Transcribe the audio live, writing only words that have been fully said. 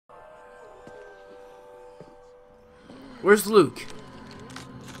Where's Luke?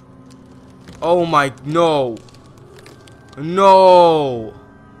 Oh my, no. No.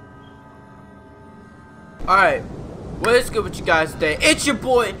 Alright, what is good with you guys today? It's your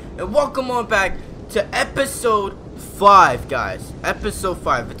boy, and welcome on back to episode 5, guys. Episode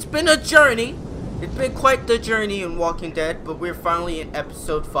 5. It's been a journey. It's been quite the journey in Walking Dead, but we're finally in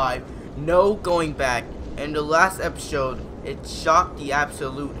episode 5. No going back. In the last episode, it shocked the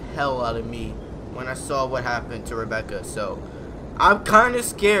absolute hell out of me when I saw what happened to Rebecca. So, I'm kind of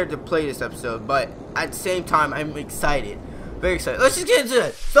scared to play this episode, but at the same time, I'm excited. Very excited. Let's just get into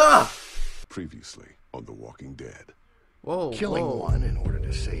it. Previously on The Walking Dead. Whoa, Killing one in order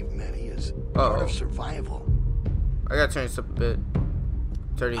to save many is part of survival. I gotta turn this up a bit.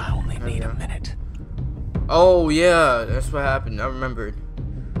 30. I only need a minute. Oh yeah, that's what happened. I remembered.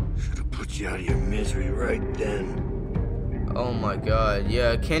 Should have put you out of your misery right then. Oh my god,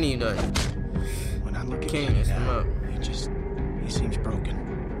 yeah, Kenny done. When I look at Kenny Kenny messed him now, up. he seems broken.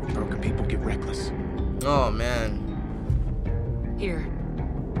 Broken people get reckless. Oh man. Here.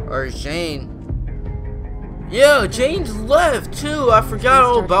 Or Jane. Yeah, Jane's left too. I forgot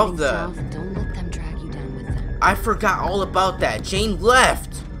all about that. Don't let them drag you down with them. I forgot all about that. Jane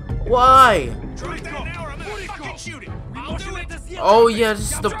left. Why? Oh yeah,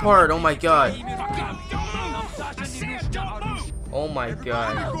 this is the part. Oh my god. Oh my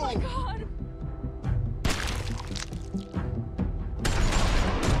god.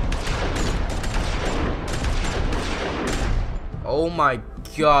 Oh my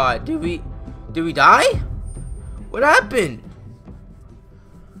god. Did we die? What happened?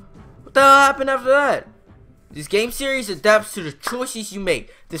 What the hell happened after that? This game series adapts to the choices you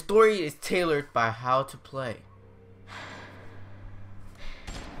make. The story is tailored by how to play.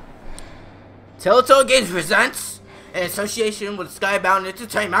 Telltale Games presents, in association with Skybound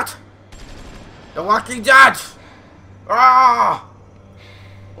Entertainment, The Walking Dead! Ah!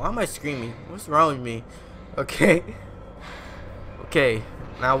 Why am I screaming? What's wrong with me? Okay. Okay,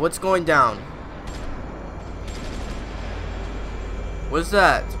 now what's going down? What's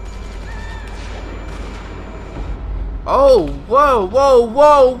that? Oh, whoa, whoa,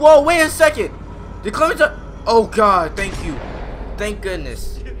 whoa, whoa, wait a second! The Clemens are— oh god, thank you. Thank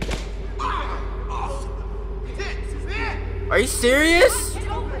goodness. Are you serious?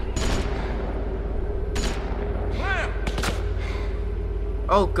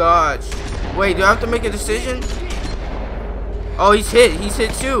 Oh gosh. Wait, do I have to make a decision? Oh, he's hit. He's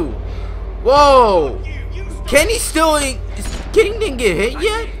hit too. Whoa! Kenny still ain't— Kenny didn't get hit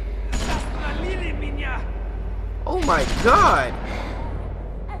yet? Oh my god.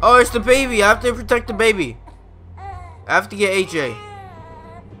 Oh, it's the baby. I have to protect the baby. I have to get AJ.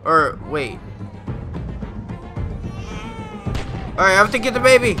 Or, wait. Alright, I have to get the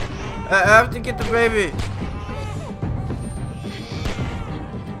baby. I have to get the baby.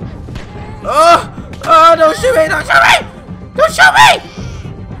 Oh! Oh, don't shoot me! Don't shoot me! Don't shoot me!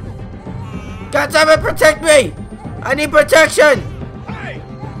 God damn it, protect me! I need protection! Hey!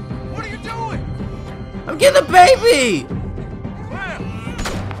 What are you doing? I'm getting the baby!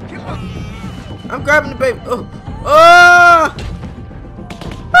 I'm grabbing the baby. Oh! Oh!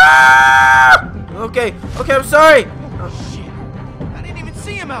 Ah! Okay, okay, I'm sorry. Oh shit! I didn't even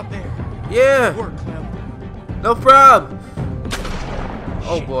see him out there. Yeah. Good work, Clem. No problem.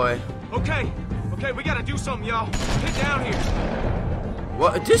 Oh boy. Okay, we gotta do something, y'all. Get down here.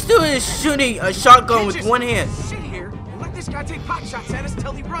 What? This dude is shooting a shotgun with one hand. Sit here and let this guy take pot shots at us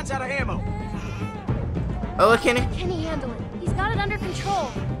until he runs out of ammo. Oh, Kenny? Can he handle it? He's got it under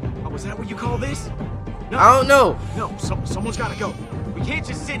control. Oh, is that what you call this? No. I don't know. No, someone's gotta go. We can't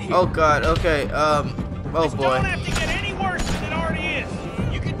just sit here. Oh god. Okay. Oh This boy. don't have to get any worse than it already is.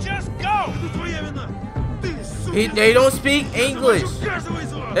 You can just go. They don't speak English.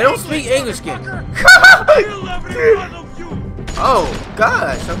 They don't speak English, kid. Oh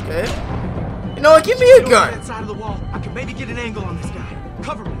gosh. Okay. You know what? Give me a Shoot over gun. that side of the wall. I can maybe get an angle on this guy.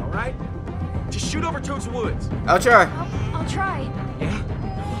 Cover me, all right? Just shoot over towards the woods. I'll try. I'll try. Yeah?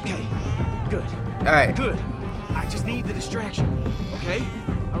 Okay. Good. All right. Good. I just need the distraction. Okay?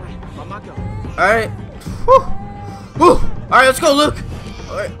 All right. On my go. All right. Whew. Whew. All right. Let's go, Luke.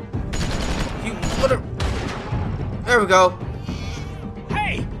 All right. You. What? There we go.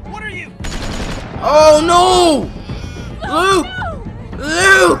 Hey, what are you? Oh no! Luke!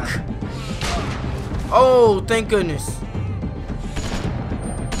 Luke! Oh, thank goodness.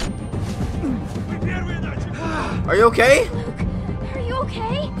 Are you okay? Luke, are you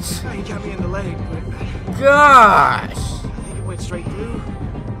okay? He got me in the leg, but Gosh! I think it went straight through.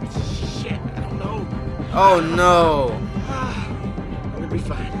 Shit, I don't know. Oh no. It'll be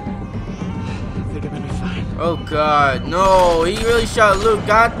fine. think I'm gonna be fine. Oh God, no! He really shot Luke.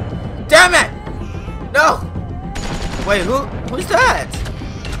 God damn it! No! Wait, who's that?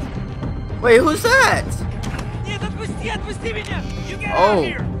 Wait, who's that? Нет, отпусти меня! You get Oh. out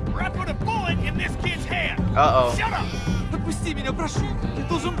here, or I put a bullet in this kid's head. Uh-oh. Shut up! Отпусти меня, прошу. Я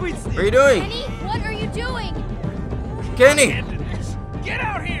должен быть с What ним. are you doing? Kenny, what are you doing? Kenny! End of this. Get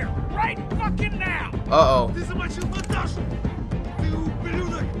out here, right fucking now! Uh-oh. Ты замочил Наташу. Ты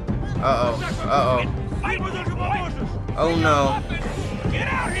ублюдок. Uh-oh. Uh-oh. Fight with us, boy! Oh no. Get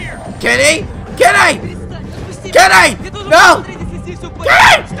out here! Kenny! Kenny! Отпусти Kenny! меня. Я должен No! посмотреть, если здесь всё в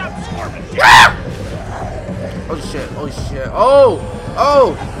порядке. Kenny! Stop squirming! Ah! Oh shit, oh shit. Oh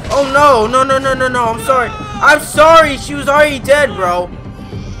no, no, I'm sorry. I'm sorry, she was already dead, bro.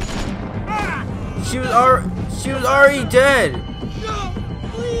 She was already dead. No,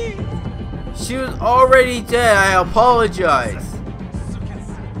 please. She was already dead. I apologize.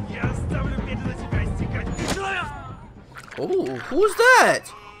 Я оставлю медленно тебя истекать. Ты человек. Oh, who's that?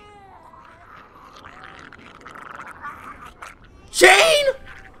 Jane?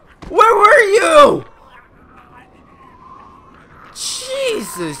 Where were you?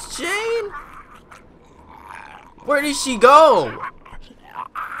 Jesus, Jane? Where did she go?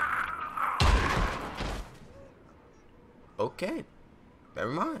 Okay.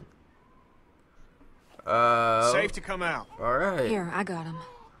 Never mind. Safe to come out. Alright. Here, I got him.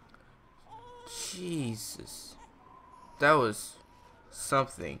 Jesus. That was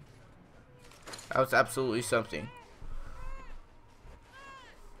something. That was absolutely something.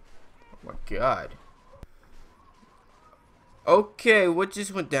 Oh my God. Okay, what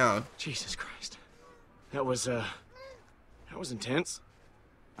just went down? Jesus Christ. That was intense.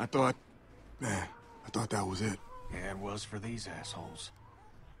 I thought that was it. Yeah, it was for these assholes.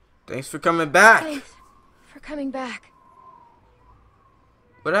 Thanks for coming back. Thanks for coming back.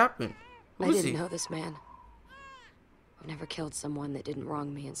 What happened? Who I was didn't he? know this man. I've never killed someone that didn't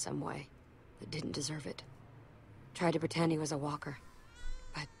wrong me in some way, that didn't deserve it. Tried to pretend he was a walker,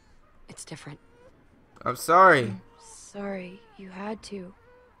 but it's different. I'm sorry. Sorry, you had to.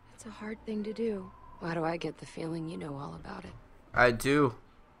 It's a hard thing to do. Why do I get the feeling you know all about it? I do.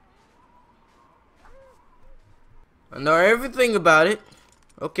 I know everything about it.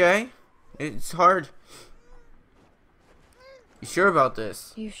 Okay. It's hard. You sure about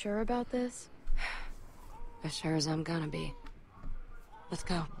this? You sure about this? As sure as I'm gonna be. Let's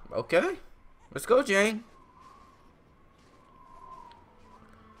go. Okay. Let's go, Jane.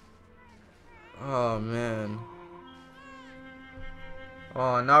 Oh, man.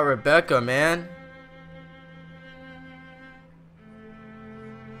 Oh, not Rebecca, man.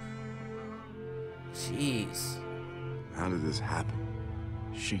 Jeez. How did this happen?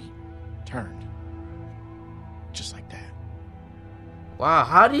 She turned. Just like that. Wow,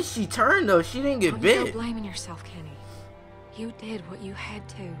 how did she turn, though? She didn't get Don't you go bit. blaming yourself, Kenny. You did what you had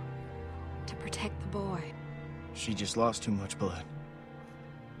to protect the boy. She just lost too much blood.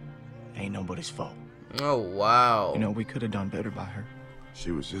 Ain't nobody's fault. Oh, wow. You know, we could have done better by her.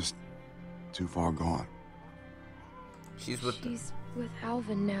 She was just too far gone. She's with She's with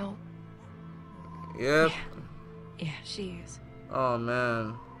Alvin now. Yep. Yeah, she is. Oh,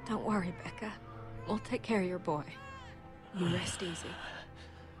 man. Don't worry, Becca. We'll take care of your boy. You rest easy.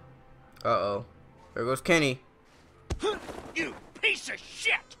 Uh-oh. There goes Kenny. You piece of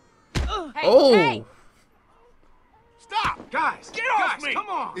shit! Oh! hey. Stop! Guys, Get off me! Come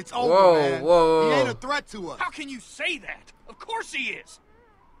on. It's over, Whoa, man. whoa, He ain't whoa. a threat to us. How can you say that? Of course he is!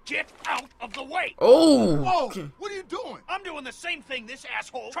 Get out of the way! Oh! Whoa, what are you doing? I'm doing the same thing this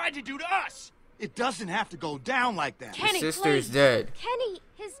asshole tried to do to us! It doesn't have to go down like that. His Kenny, sister please. is dead. Kenny,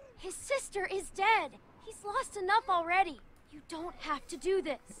 his sister is dead. He's lost enough already. You don't have to do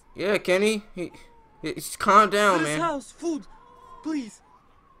this. Yeah, Kenny. Just calm down, man. house, food. Please.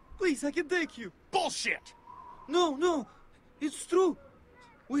 Please, I can take you. Bullshit! No. It's true.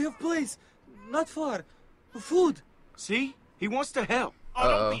 We have place. Not far. Food. See? He wants to help. Oh,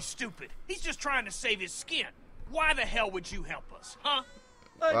 don't Uh-oh. be stupid. He's just trying to save his skin. Why the hell would you help us, huh?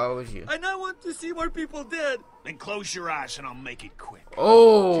 Why would you? I now want to see more people dead. Then close your eyes and I'll make it quick.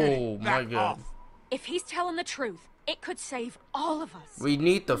 Oh, my Back God. off. If he's telling the truth, it could save all of us. We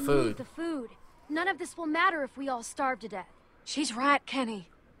need the We need food. the food. None of this will matter if we all starve to death. She's right, Kenny.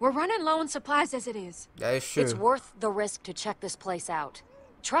 We're running low on supplies as it is. That is true. It's worth the risk to check this place out.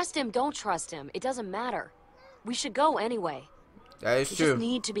 Trust him, don't trust him. It doesn't matter. We should go anyway. That is We true. just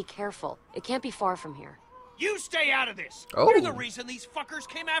need to be careful. It can't be far from here. You stay out of this. Oh. You're the reason these fuckers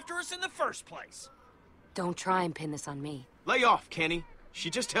came after us in the first place. Don't try and pin this on me. Lay off, Kenny. She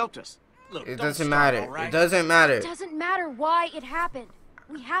just helped us. Look, It don't doesn't start, matter. all right? It doesn't matter. It doesn't matter why it happened.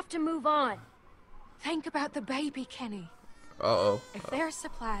 We have to move on. Think about the baby, Kenny. Uh-oh. If there's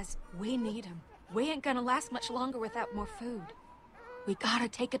supplies, we need them. We ain't gonna last much longer without more food. We gotta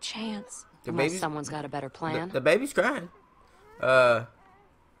take a chance. Unless someone's got a better plan. The baby's crying. I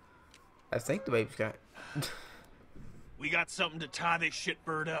think the baby's crying. We got something to tie this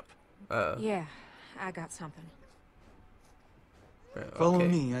shitbird up. Yeah, I got something. Okay. Follow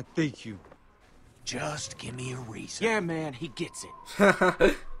me, I thank you. Just give me a reason. Yeah, man, he gets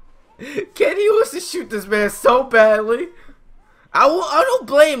it. Kenny wants to shoot this man so badly. I don't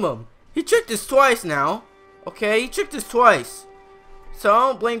blame him. He tricked us twice now. Okay, he tricked us twice. So I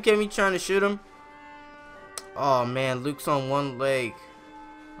don't blame Kenny trying to shoot him. Oh man, Luke's on one leg.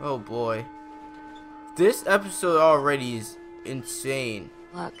 Oh boy. This episode already is insane.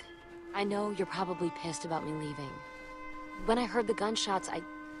 Look, I know you're probably pissed about me leaving. When I heard the gunshots,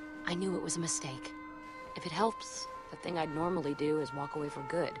 I knew it was a mistake. If it helps, the thing I'd normally do is walk away for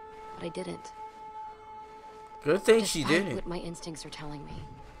good. But I didn't. Good thing she Despite didn't. what my instincts are telling me.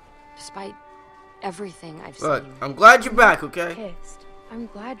 Despite everything I've Look, seen. I'm glad you're back, okay? Pissed. I'm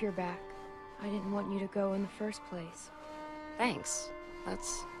glad you're back. I didn't want you to go in the first place. Thanks.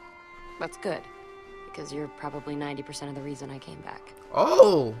 That's good. Because you're probably 90% of the reason I came back.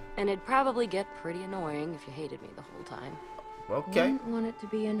 Oh, And it'd probably get pretty annoying if you hated me the whole time. okay. Wouldn't want it to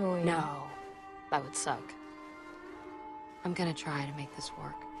be annoying. No, that would suck. I'm gonna try to make this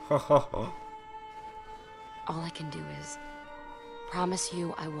work. All I can do is promise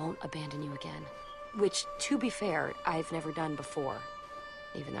you I won't abandon you again. Which, to be fair, I've never done before.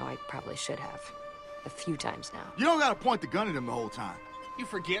 Even though I probably should have. A few times now. You don't gotta point the gun at him the whole time. You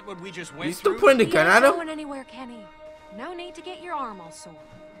forget what we just went You still through? pointing the He gun ain't at him? going anywhere, Kenny. No need to get your arm all sore.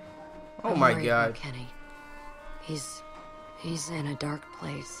 Oh I'm my worried about god. Kenny. He's in a dark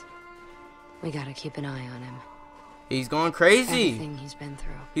place. We gotta keep an eye on him. He's going crazy. Everything he's been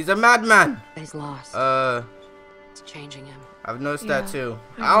through. He's a madman. He's lost. It's changing him. I've noticed Yeah, that too.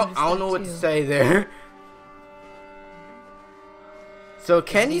 I I noticed don't that know what to too. say there. So You're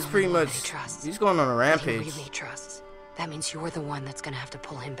Kenny's the pretty only one much, he trusts. he's going on a He rampage. really trusts. That means you're the one that's gonna have to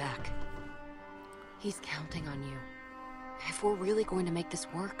pull him back. He's counting on you. If we're really going to make this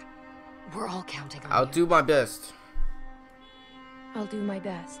work, we're all counting on I'll you. do my best. I'll do my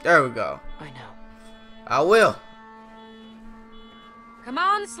best. There we go. I know. I will. Come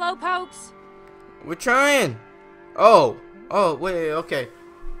on, slowpokes. We're trying. Oh, wait, okay.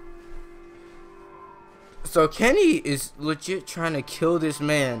 So Kenny is legit trying to kill this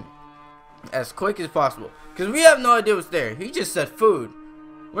man as quick as possible. Because we have no idea what's there. He just said food.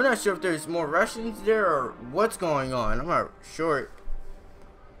 We're not sure if there's more Russians there or what's going on. I'm not sure.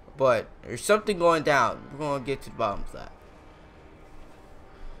 But there's something going down. We're going to get to the bottom of that.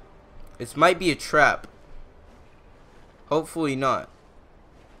 This might be a trap. Hopefully not.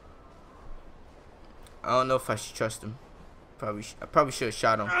 I don't know if I should trust him. I probably should have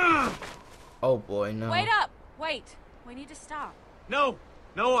shot him. Oh boy, no. Wait up. Wait. We need to stop. No,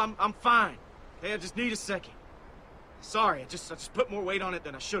 I'm fine. Hey, I just need a second. Sorry, I just put more weight on it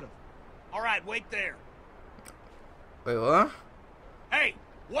than I should have. All right, wait there. Wait, what? Hey,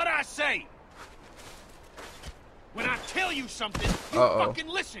 what I say? When I tell you something, you Uh-oh. fucking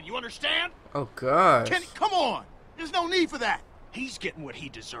listen, you understand? Oh gosh. Kenny, come on! There's no need for that. He's getting what he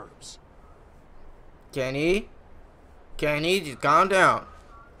deserves. Kenny, just calm down.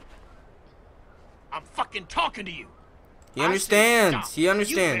 I'm fucking talking to you. He I said understands. stop. He You better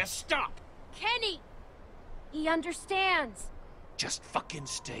understands. stop. Kenny! He understands. Just fucking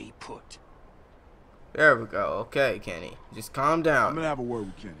stay put. There we go. Okay, Kenny, just calm I'm down. gonna have a word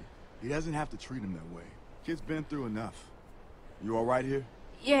with Kenny. He doesn't have to treat him that way. Kid's been through enough. You all right here?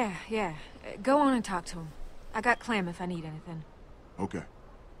 Yeah. Go on and talk to him. I got Clem if I need anything. Okay.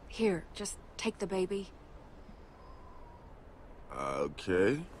 Here, just take the baby.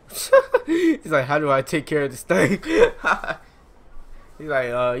 Okay. He's like, how do I take care of this thing? He's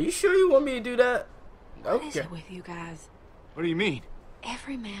like, you sure you want me to do that? What is Okay. it with you guys? What do you mean?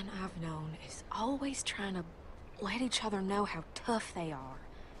 Every man I've known is always trying to let each other know how tough they are.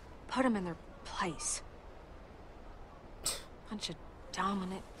 Put them in their place. Bunch of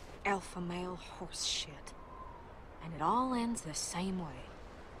dominant alpha male horse shit. And it all ends the same way.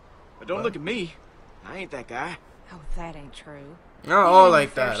 But don't look at me. I ain't that guy. Oh, that ain't true. Not You all had like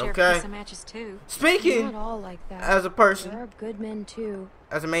your fair that, share of okay? pissing matches too. Not Speaking all like that. as a There person, are good men too.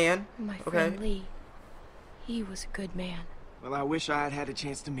 as a man, My okay? friend Lee. He was a good man. Well, I wish I had had a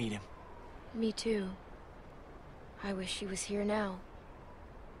chance to meet him. Me too. I wish he was here now.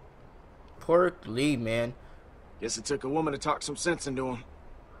 Poor Lee, man. Guess it took a woman to talk some sense into him.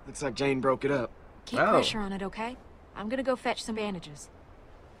 Looks like Jane broke it up. Keep Oh. pressure on it, okay? I'm gonna go fetch some bandages.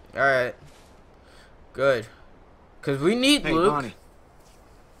 Alright. Good. Cause we need Hey, Luke. Bonnie.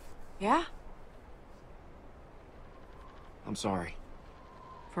 Yeah? I'm sorry.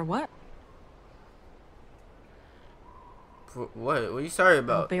 For what? What? What are you sorry I'll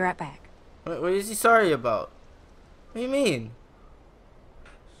about? be right back. What is he sorry about? What do you mean?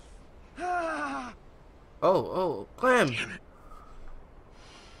 Oh, Clem.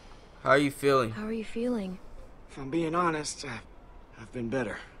 How are you feeling? How are you feeling? If I'm being honest, I've been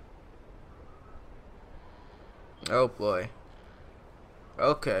better. Oh boy.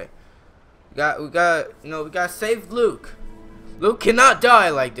 Okay. We gotta save Luke. Luke cannot die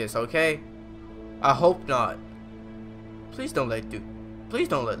like this, okay? I hope not. Please don't let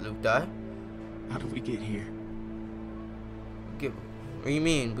Luke die. How did we get here? What do you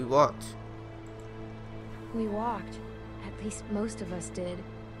mean? We walked. We walked. At least most of us did.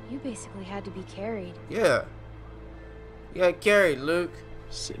 You basically had to be carried. Yeah. You got carried, Luke.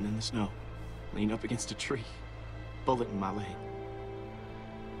 Sitting in the snow, leaning up against a tree, bullet in my leg.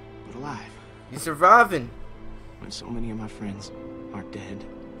 But alive. You surviving. When so many of my friends are dead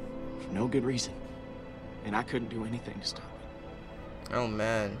for no good reason, and I couldn't do anything to stop it. Oh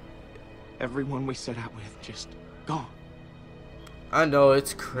man. Everyone we set out with just gone. I know,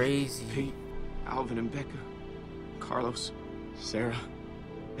 it's crazy. Pete, Alvin and Becca, Carlos, Sarah,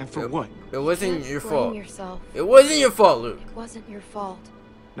 and for what? It wasn't Can't your blame fault. yourself. It wasn't your fault, Luke. It wasn't your fault.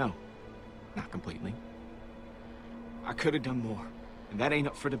 No, not completely. I could have done more, and that ain't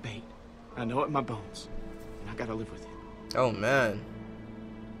up for debate. I know it in my bones, and I gotta live with it. Oh man.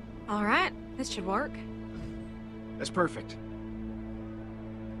 All right, this should work. That's perfect.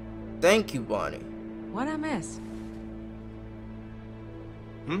 Thank you, Bonnie. What'd I miss?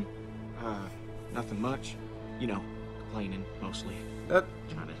 Nothing much. You know, complaining mostly. That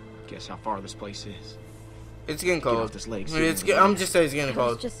Trying to guess how far this place is. it's getting Get cold. off this leg I mean, soon. I'm just saying it's getting I was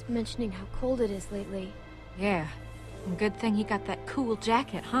cold. just mentioning how cold it is lately. Yeah. And good thing you got that cool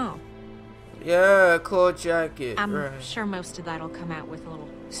jacket, huh? Yeah, cold jacket. I'm right. sure most of that'll come out with a little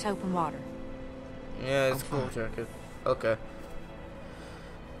soap and water. Yeah, it's I'm cool fine. jacket. Okay.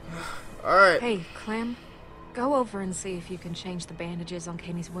 All right. Hey, Clem, go over and see if you can change the bandages on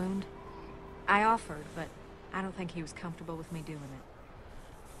Kenny's wound. I offered, but I don't think he was comfortable with me doing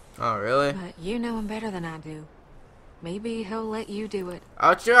it. Oh, really? But you know him better than I do. Maybe he'll let you do it.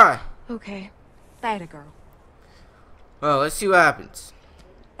 I'll try. Okay. That a girl. Well, let's see what happens.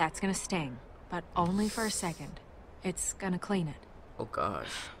 That's gonna sting, but only for a second. It's gonna clean it. Oh gosh.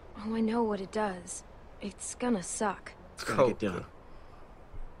 Oh, I know what it does. It's gonna suck. It's gotta get done.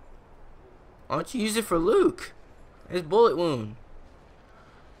 Why don't you use it for Luke? His bullet wound.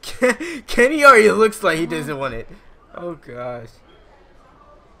 Kenny already looks like he doesn't want it. Oh gosh.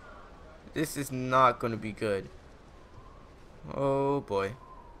 This is not gonna be good. Oh boy.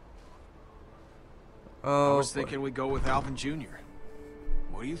 Oh, I was boy. thinking we go with Alvin Jr.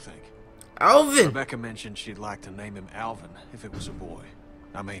 What do you think? Alvin! Rebecca mentioned she'd like to name him Alvin if it was a boy.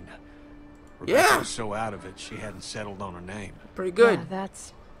 I mean, Yeah. Rebecca was so out of it she hadn't settled on a name. Pretty good. Yeah,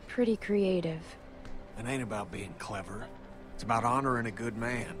 that's pretty creative. It ain't about being clever. It's about honoring a good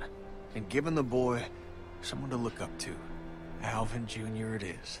man and giving the boy someone to look up to. Alvin Jr. it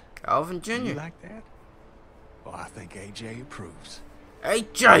is. Alvin You Jr. like that? Well, I think AJ approves. Hey,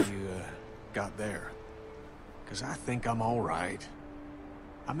 Jay! You, got there. 'Cause I think I'm all right.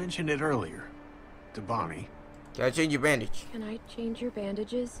 I mentioned it earlier to Bonnie. Gotta change your bandage. Can I change your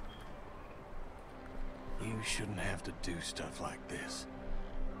bandages? You shouldn't have to do stuff like this.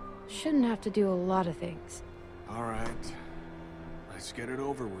 Shouldn't have to do a lot of things. All right. Let's get it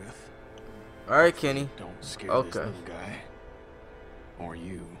over with. Alright, Kenny. Don't scare this Okay. little guy. Or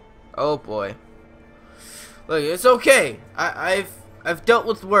you. Oh boy. Look, it's okay. I've dealt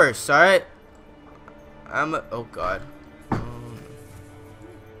with worse, alright? Oh god.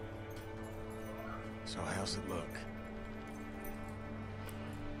 So how's it look?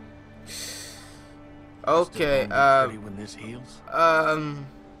 Okay, Still gonna be pretty when this heals? I'm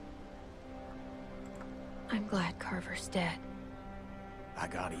glad Carver's dead. I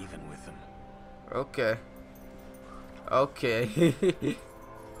got even with him. Okay. Okay.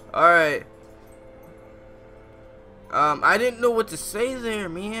 Alright. I didn't know what to say there,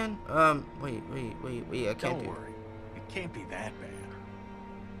 man. Wait, I can't Don't do it. worry. It can't be that bad.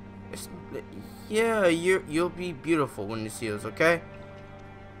 It's, yeah, you'll be beautiful when this heals, okay?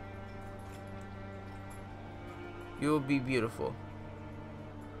 You'll be beautiful.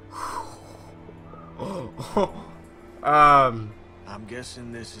 I'm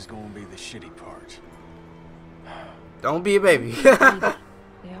guessing this is gonna be the shitty part. Don't be a baby.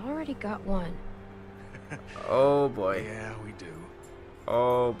 We already got one. Oh boy. Yeah, we do.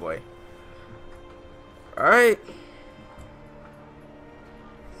 Oh boy. Alright.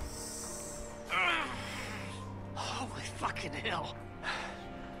 Holy fucking hell.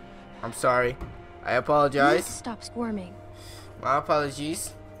 I'm sorry. I You need apologize. to stop squirming. My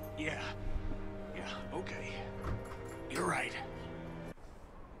apologies. Yeah. Yeah, okay. You're right.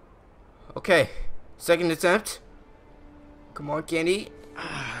 Okay. Second attempt. Come on, Candy.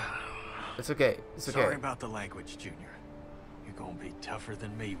 It's okay. It's okay. Sorry about the language, Junior. You're gonna be tougher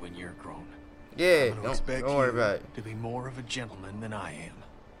than me when you're grown. Yeah, I'm gonna expect don't worry you about it. to be more of a gentleman than I am.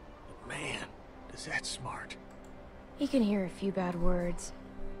 But man, is that smart. He can hear a few bad words.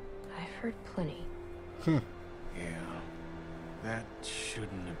 I've heard plenty. Yeah, that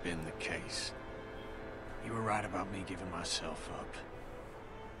shouldn't have been the case. You were right about me giving myself up.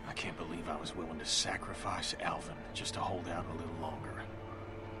 I can't believe I was willing to sacrifice Alvin just to hold out a little longer.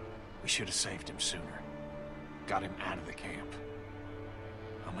 We should have saved him sooner. Got him out of the camp.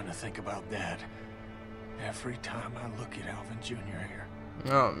 I'm gonna think about that every time I look at Alvin Jr. here.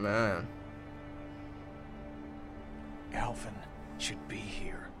 Oh, man. Alvin should be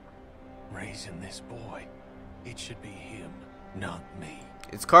here, raising this boy. It should be him, not me.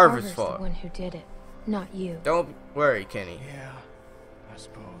 It's Carver's Carver's fault. the one who did it, not you. Don't worry, Kenny. Yeah, I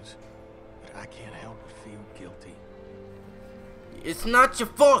suppose. But I can't help but feel guilty. It's not your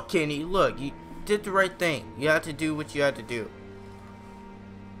fault, Kenny. Look, you did the right thing. You had to do what you had to do.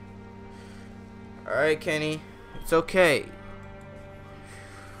 Alright, Kenny. It's okay.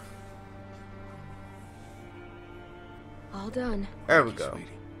 All done. There we Thank you, go. sweetie.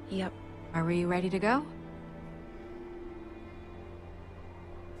 Yep. Are we ready to go?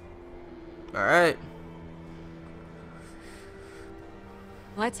 Alright.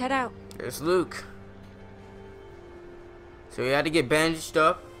 Let's head out. There's Luke. So we had to get bandaged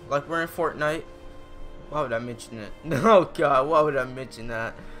up like we're in Fortnite. Why would I mention it? Oh god, why would I mention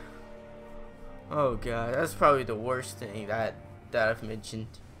that? Oh god, that's probably the worst thing that I've mentioned.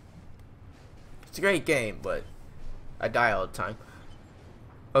 It's a great game, but I die all the time.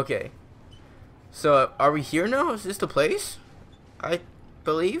 Okay. So are we here now? Is this the place? I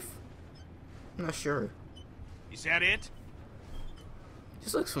believe? I'm not sure. Is that it?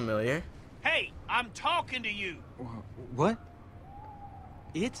 This looks familiar. Hey, I'm talking to you. What?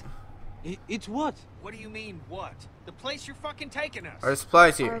 It's what? What do you mean, what? The place you're fucking taking us. Are the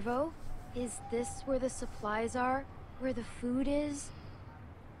supplies here? Arvo, is this where the supplies are? Where the food is?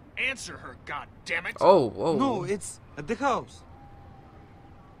 Answer her, goddammit. Oh, whoa. No, it's at the house.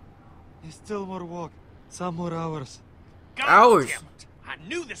 There's still more walk. Some more hours. God Hours. damn it. I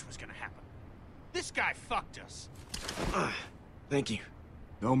knew this was gonna happen. This guy fucked us. Thank you.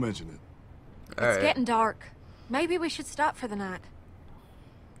 Don't mention it. It's Alright. getting dark. Maybe we should stop for the night.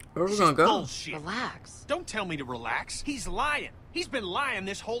 Where are we This gonna is go? Bullshit. Relax. Don't tell me to relax. He's lying. He's been lying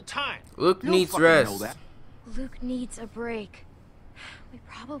this whole time. Luke You needs fucking rest. know that. Luke needs a break. We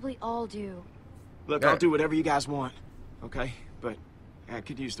probably all do. Look, Yeah. I'll do whatever you guys want. Okay? But I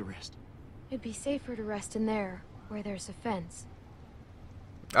could use the rest. It'd be safer to rest in there, where there's a fence.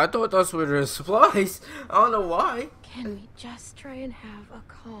 I thought those were the supplies. I don't know why. Can we just try and have a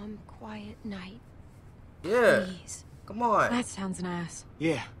calm, quiet night? Yeah. Please. Come on. That sounds nice.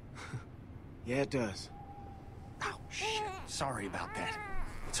 Yeah. Yeah, it does. Oh, shit. Sorry about that.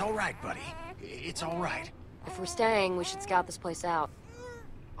 It's all right, buddy. It's all right. If we're staying, we should scout this place out.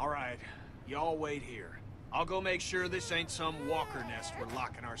 All right, y'all wait here. I'll go make sure this ain't some walker nest we're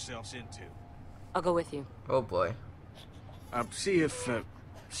locking ourselves into. I'll go with you. Oh boy. See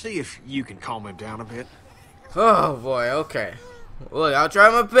if you can calm him down a bit. Oh boy. Okay. Look, I'll try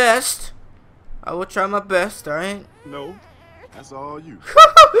my best. I will try my best. All right. No, that's all you.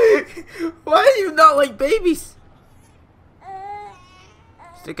 Why are you not like babies?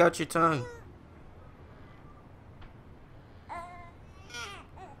 Stick out your tongue.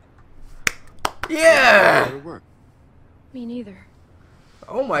 Yeah. It'll work. Me neither.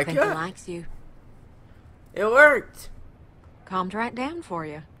 Oh my I think he god. likes you. It worked. Calmed right down for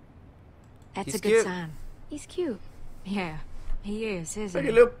you. That's He's a good cute. sign. He's cute. Yeah, he is, isn't Pretty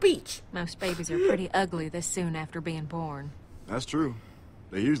he? little peach. Most babies are pretty ugly this soon after being born. That's true.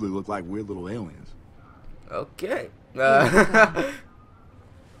 They usually look like weird little aliens. Okay. The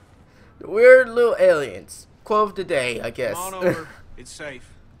weird little aliens. Quote of the day, I guess. Come on over. It's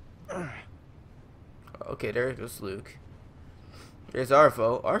safe. Okay, there goes Luke. There's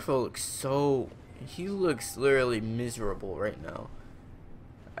Arvo. Arvo looks so... He looks literally miserable right now.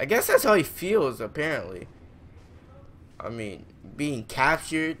 I guess that's how he feels, apparently. I mean, being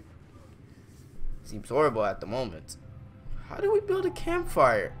captured seems horrible at the moment. How do we build a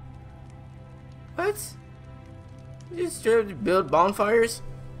campfire? What? You just straight up build bonfires?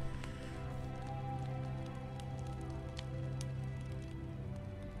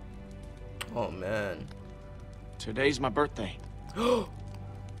 Oh man. Today's my birthday. Oh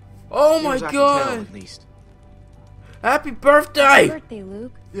Near my as I can tell, god! at least. Happy birthday! Happy birthday,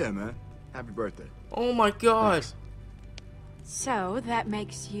 Luke. Yeah, man. Happy birthday. Oh my god. Thanks. So that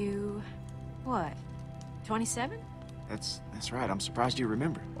makes you, what, 27? That's right. I'm surprised you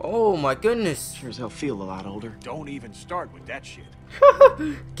remember. Oh my goodness. Sure as hell feel a lot older. Don't even start with that shit.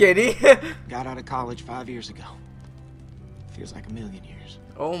 Kitty. Got out of college 5 years ago. Feels like a million years.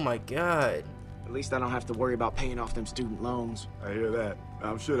 Oh my god. At least I don't have to worry about paying off them student loans. I hear that.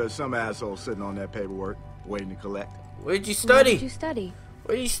 I'm sure there's some asshole sitting on that paperwork, waiting to collect. Where did you What study? did you study?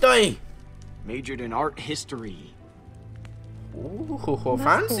 Where did you study? Majored in art history. Ooh,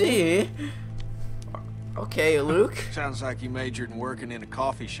 fancy. Okay, Luke. Sounds like you majored in working in a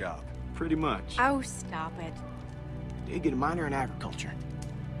coffee shop. Pretty much. Oh, stop it. Did get a minor in agriculture.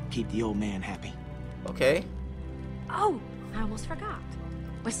 Keep the old man happy. Okay. Oh, I almost forgot.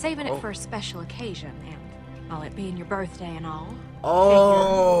 We're saving it Oh. for a special occasion, and all it being your birthday and all.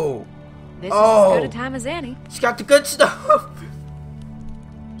 Oh. This is Oh. as good a time as any. She got the good stuff.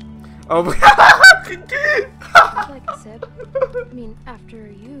 Oh my I'd like a sip. I mean, after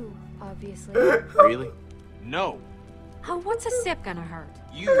you, obviously. Really? No, Oh, what's a sip gonna hurt?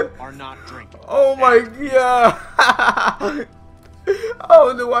 you are not drinking. Oh my god. I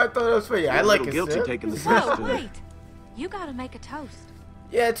don't know why I thought that was funny. I Feel a like little a guilty sip. taking the Whoa, first. wait. You gotta make a toast.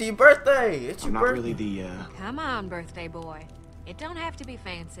 Yeah, it's your birthday. It's I'm your not birthday. really the Come on, birthday boy. It don't have to be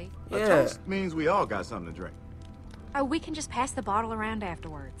fancy. A Yeah. toast means we all got something to drink. Oh, we can just pass the bottle around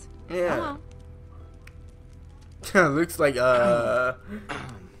afterwards. Come Yeah. on. Looks like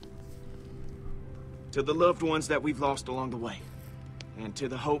to the loved ones that we've lost along the way, and to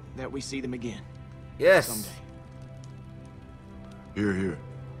the hope that we see them again yes. someday. Here, here.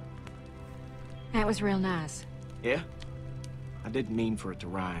 That was real nice. Yeah? I didn't mean for it to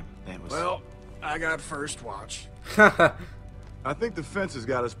rhyme. That was. Well, I got first watch. I think the fence has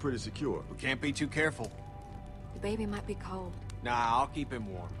got us pretty secure. We can't be too careful. The baby might be cold. Nah, I'll keep him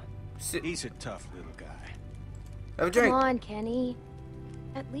warm. Sit- He's a tough little guy. Have a Come drink. on, Kenny.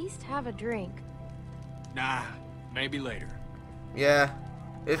 At least have a drink. Nah, maybe later. Yeah.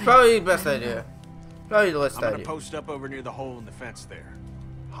 It's probably the best idea. Probably the best I'm gonna idea. post up over near the hole in the fence there.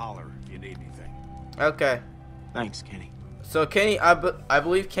 Holler if you need anything. Okay. Thanks, Kenny. So Kenny, I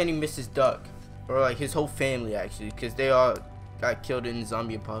believe Kenny misses Duck, or like his whole family actually, because they all got killed in the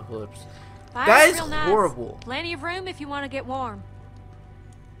zombie apocalypse. Fire's That is real nice. horrible. Plenty of room if you want to get warm.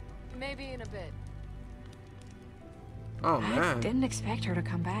 Maybe in a bit. Oh I man. didn't expect her to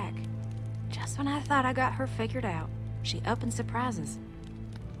come back. Just when I thought I got her figured out, she up and surprises.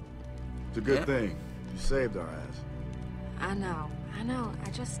 It's a good Yeah. thing. You saved our ass. I know. I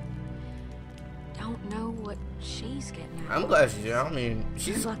just don't know what she's getting at. I'm glad she's here. I mean,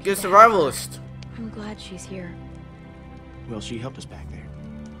 she's a Lucky good to have her. survivalist. I'm glad she's here. Well, she helped us back there.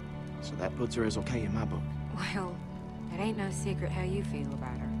 So that puts her as okay in my book. Well, it ain't no secret how you feel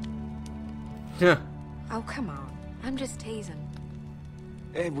about her. Yeah. Oh, come on. I'm just teasing.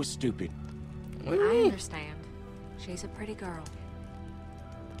 It was stupid. I understand. She's a pretty girl.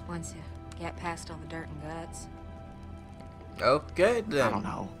 Once you get past all the dirt and guts. Okay then. I don't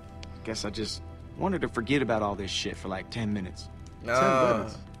know. Guess I just wanted to forget about all this shit for like 10 minutes. 10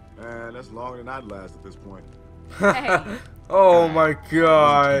 minutes. Man, that's longer than I'd last at this point. Hey, Oh my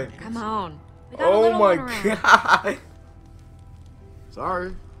god. come on. We got a Oh little my one around. god.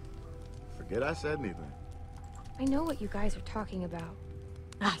 Sorry. Forget I said anything. I know what you guys are talking about.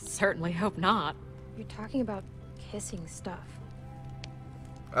 I certainly hope not. You're talking about kissing stuff.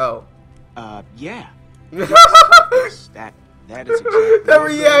 Oh. Yeah. Yes, that is exactly. That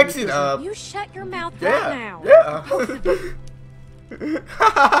reaction. You shut your mouth right Yeah. now. Yeah.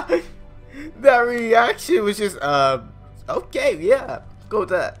 That reaction was just okay, yeah. Go with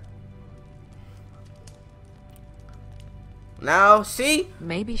that. Now, see?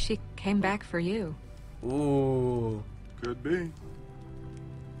 Maybe she came back for you. Ooh. Could be.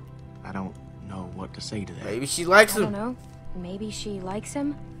 I don't know what to say to that. Maybe she likes I don't him. know. Maybe she likes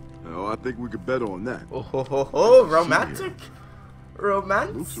him? No, I think we could bet on that. Oh, ho, ho, ho. Romantic. Luke's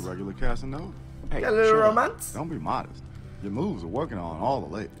Romance. a regular Casanova. Hey, Got a little shut up. romance. Don't be modest. Your moves are working on all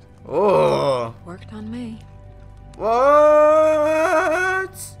the ladies. Oh. Worked on me. What?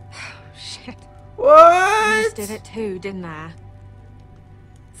 Shit. I What? just did it too, didn't I?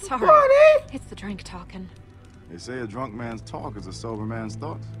 Sorry. Buddy? It's the drink talking. They say a drunk man's talk is a sober man's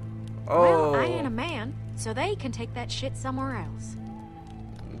thoughts. Oh. Well, I ain't a man, so they can take that shit somewhere else.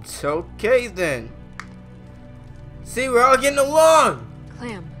 It's okay then. See, we're all getting along.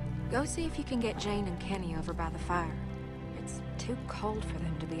 Clem, go see if you can get Jane and Kenny over by the fire. It's too cold for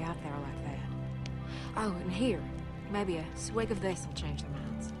them to be out there like that. Oh, and here. Maybe a swig of this will change their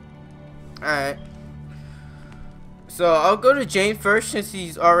minds. Alright. So I'll go to Jane first since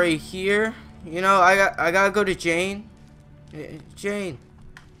he's already here. You know, I gotta go to Jane. Jane.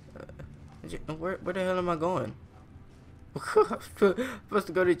 Where the hell am I going? I'm supposed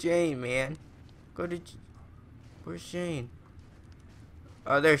to go to Jane, man. Where's Jane?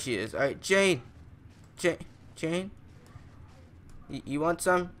 Oh, there she is. Alright, Jane. Jane? You want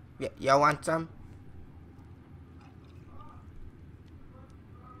some? Yeah, y'all want some?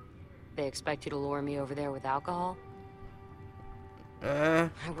 They expect you to lure me over there with alcohol? I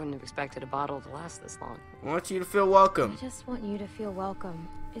I wouldn't have expected a bottle to last this long. want you to feel welcome. I just want you to feel welcome.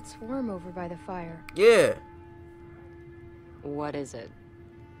 It's warm over by the fire. Yeah. What is it?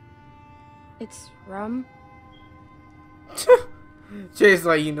 It's rum. Jane's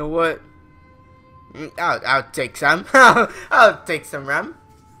like, you know what? I'll take some. I'll take some rum.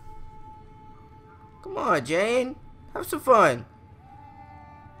 Come on, Jane. Have some fun.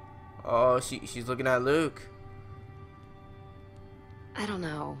 Oh, she's looking at Luke. I don't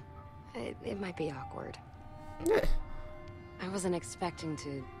know. It might be awkward. Yeah. I wasn't expecting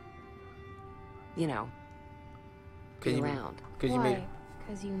to, you know, be around. Cause you made it.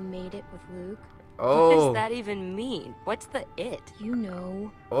 Because you made it with Luke? Oh. What does that even mean? What's the it? You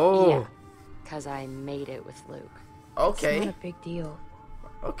know. Oh. Yeah, because I made it with Luke. Okay. It's not a big deal.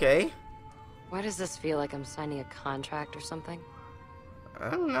 Okay. Why does this feel like I'm signing a contract or something?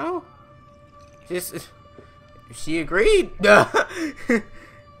 I don't know. Just she agreed. That's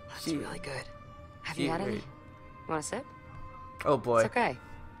really good. Have you had any? You want a sip? Oh boy. It's okay.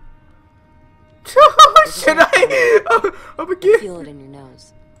 Should I? I'm again. Feel it in your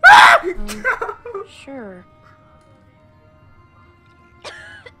nose. Sure.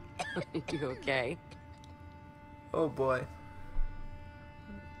 You okay? Oh boy.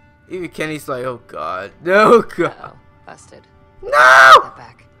 Even Kenny's like, oh god. No god. Uh-oh. Busted. No! Get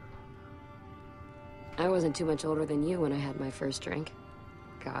back. I wasn't too much older than you when I had my first drink.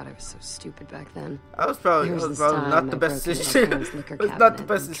 God, I was so stupid back then. That was probably not the best decision. It was not the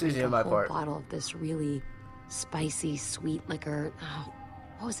best decision on my part. A bottle of this really spicy, sweet liquor. Oh,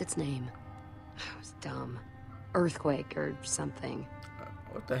 what was its name? I was dumb. Earthquake or something.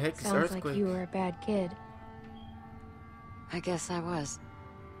 What the heck is Sounds earthquake? like you were a bad kid. I guess I was.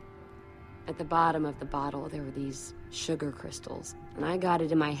 At the bottom of the bottle, there were these sugar crystals, and I got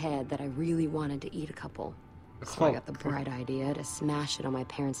it in my head that I really wanted to eat a couple. So I got the bright idea to smash it on my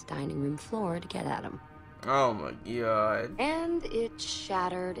parents' dining room floor to get at them. Oh my god. And it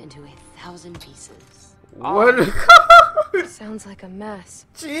shattered into 1,000 pieces. What? Sounds like a mess.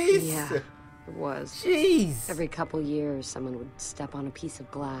 Jeez. Yeah, it was. Jeez. Every couple years, someone would step on a piece of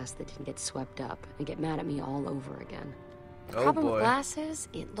glass that didn't get swept up and get mad at me all over again. The problem with glass is,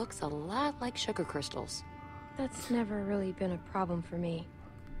 it looks a lot like sugar crystals. That's never really been a problem for me.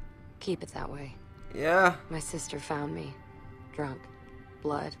 Keep it that way. Yeah. My sister found me, drunk,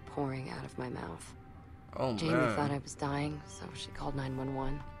 blood pouring out of my mouth. Oh Jamie man. thought I was dying, so she called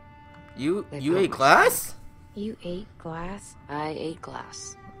 911. You They ate broke my glass? You ate glass? I ate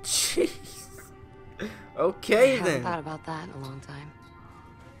glass. Jeez. I Okay haven't then. thought about that in a long time.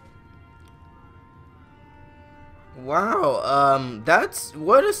 Wow. That's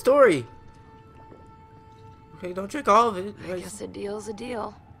what a story. Okay, don't drink all of it. I guess a deal's a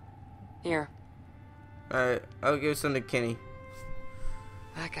deal. Here. Alright, I'll give some to Kenny.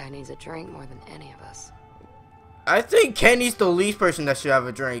 That guy needs a drink more than any of us. I think Kenny's the least person that should have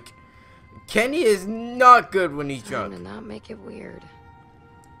a drink. Kenny is not good when he's Trying drunk. to not make it weird.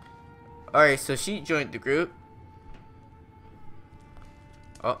 Alright, so she joined the group.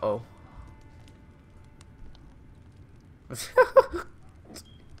 Uh-oh.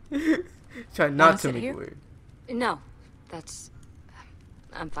 Try not to make it weird. No,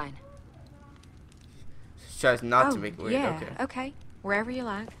 I'm fine. She tries not to make it weird. Yeah, Okay. Wherever you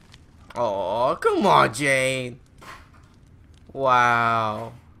like. Oh, come on, Jane.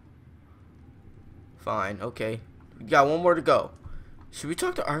 Wow. Fine, okay. We got one more to go. Should we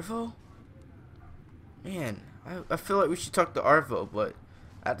talk to Arvo? Man, I feel like we should talk to Arvo, but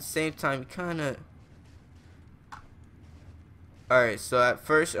at the same time, we kind of... Alright, so at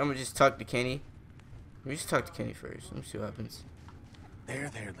first, I'm going to just talk to Kenny. Let me just talk to Kenny first. Let me see what happens. There,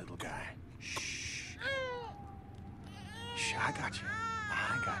 little guy. Shh. Shh, I got you.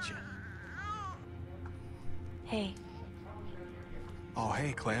 I got you. Hey. Oh,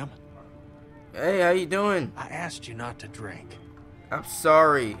 hey, Clem. Hey, how you doing? I asked you not to drink. I'm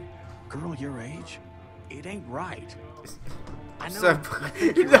sorry. Girl your age, it ain't right. I know. Sorry, you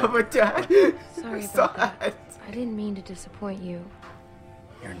think you're no, right, but Dad. Sorry It's about alright. that. I didn't mean to disappoint you.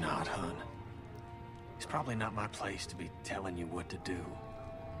 You're not, hun. It's probably not my place to be telling you what to do.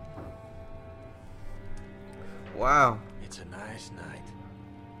 Wow. It's a nice night.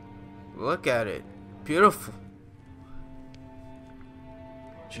 Look at it. Beautiful.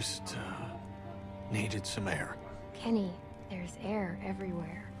 Just, needed some air. Kenny, there's air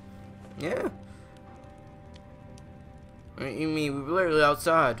everywhere. Yeah. You mean we were literally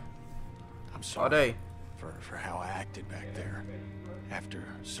outside I'm sorry all day? for how I acted back there after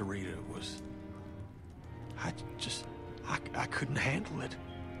Sarita was... I couldn't handle it.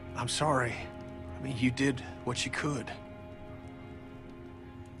 I'm sorry. I mean, you did what you could.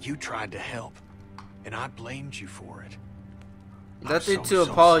 You tried to help, and I blamed you for it. Nothing to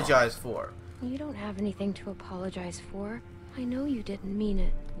apologize for. You don't have anything to apologize for. I know you didn't mean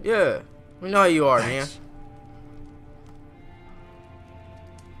it. Yeah, we know how you are, Thanks.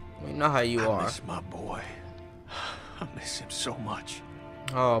 man. We know how you I are. miss my boy. I miss him so much.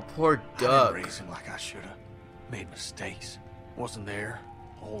 Oh, poor I Duck. didn't raise him like I should have. Made mistakes. Wasn't there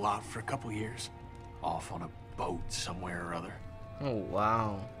a whole lot for a couple years. Off on a boat somewhere or other. Oh,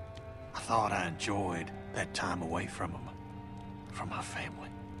 wow. I thought I enjoyed that time away from him. From my family.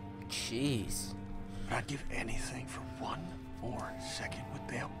 Jeez. But I'd give anything for one more second with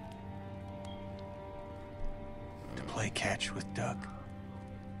them. To play catch with Duck.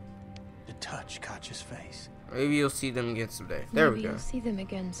 To touch Koch's face. Maybe you'll see them again someday. There Maybe we go. you'll see them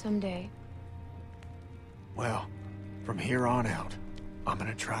again someday. Well, from here on out, I'm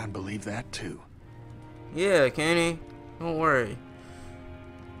gonna try and believe that too. Yeah, Kenny. Don't worry.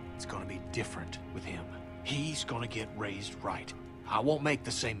 It's gonna be different with him. He's gonna get raised right. I won't make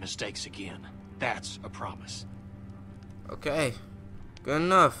the same mistakes again. That's a promise. Okay. Good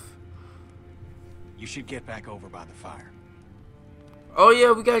enough. You should get back over by the fire. Oh,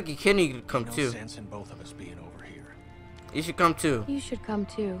 yeah, we gotta get Kenny to come No too. sense in both of us being over here. You should come too. You should come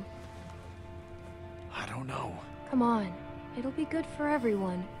too. I don't know. Come on. It'll be good for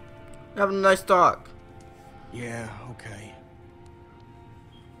everyone. Have a nice talk. Yeah, okay.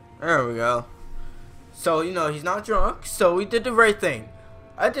 There we go. So, you know, he's not drunk, so we did the right thing.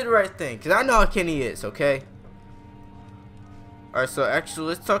 I did the right thing, because I know how Kenny is, okay? Alright, so actually,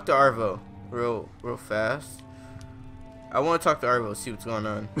 let's talk to Arvo real fast. I want to talk to Arvo, see what's going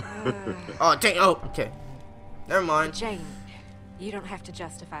on. Oh, dang, oh, okay. Never mind. Jane, you don't have to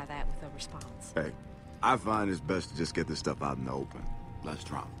justify that with a response. Hey, I find it's best to just get this stuff out in the open. Less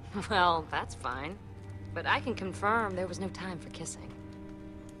drama. Well, that's fine. But I can confirm there was no time for kissing.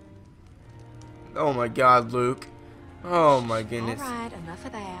 Oh my god, Luke. Oh my goodness. Alright, enough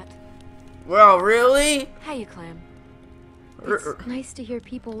of that. Well, really? Hey, you, Clem. It's nice to hear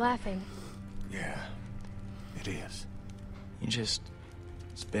people laughing. Yeah, it is. You just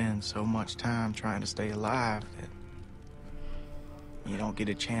spend so much time trying to stay alive that you don't get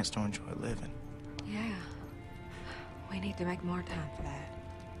a chance to enjoy living. Yeah. We need to make more time for that.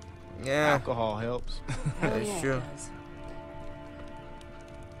 Yeah. Alcohol helps. That's yeah, true.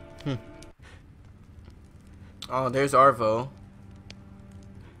 it does. Oh, there's Arvo.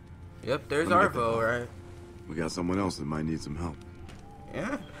 Yep, there's Let me get Arvo, the- right? We got someone else that might need some help.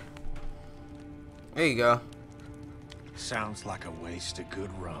 Yeah. There you go. Sounds like a waste of good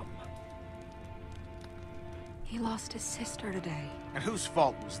rum. He lost his sister today. And whose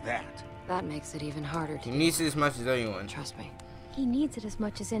fault was that? That makes it even harder to He needs it as much as anyone. trust me. He needs it as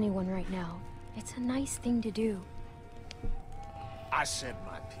much as anyone right now. It's a nice thing to do. I said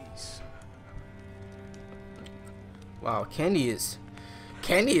my piece. Wow, Kenny is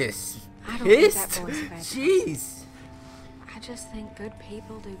I don't think that pissed. boy's a bad Jeez. I just think good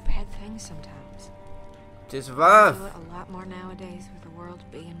people do bad things sometimes. To They survive. do it a lot more nowadays with the world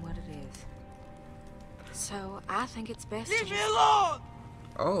being what it is. So I think it's best to just...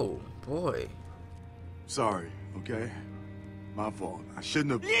 Oh boy. Sorry, okay? My fault. I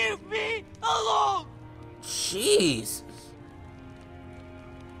shouldn't have... Jeez.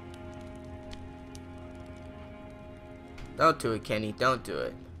 Don't do it, Kenny. Don't do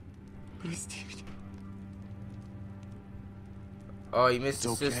it. Oh, you missed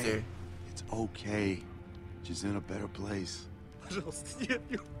It's his okay. sister. It's okay. She's in a better place. It's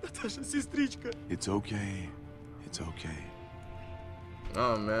okay. It's okay.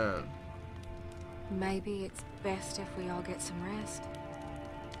 Oh man. Maybe it's best if we all get some rest.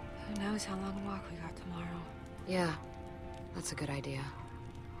 Who knows how long a walk we got tomorrow. Yeah, that's a good idea.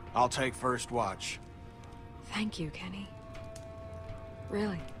 I'll take first watch. Thank you, Kenny.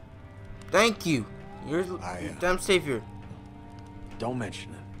 Really. Thank you. You're damn savior. Don't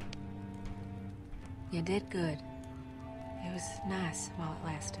mention it. You did good. It was nice while it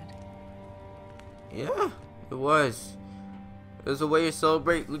lasted. Yeah, it was. It was a way to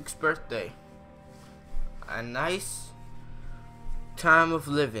celebrate Luke's birthday. a nice time of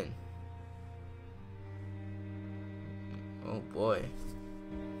living. Oh boy.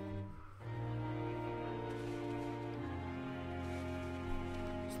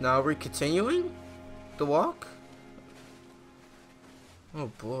 So now we're continuing the walk? Oh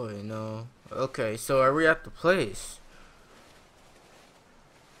boy, no. Okay, so are we at the place?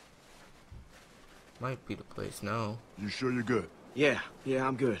 Might be the place now. You sure you're good? Yeah,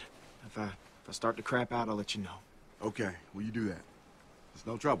 I'm good. If I start to crap out, I'll let you know. Okay, will you do that? It's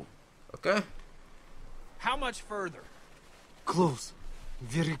no trouble. Okay. How much further? Close.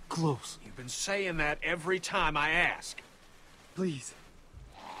 Very close. You've been saying that every time I ask. Please.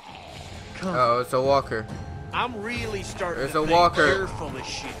 Come. Oh, it's a walker. I'm really starting There's to a think walker. you're full of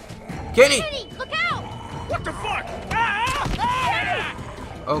shit. Kenny! Kenny, look out! What the fuck? Ah!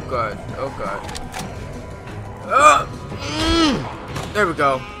 Oh god, oh god. There we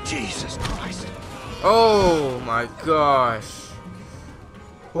go. Jesus Christ. Oh my gosh.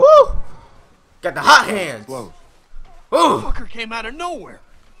 Woo! Got the hot hands. Close. Ooh! Fucker came out of nowhere.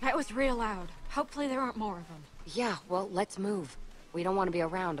 That was real loud. Hopefully there aren't more of them. Yeah, well, let's move. We don't want to be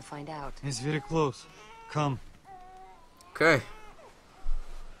around to find out. It's very close. Come. Okay.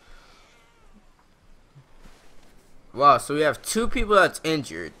 Wow, so we have 2 people that's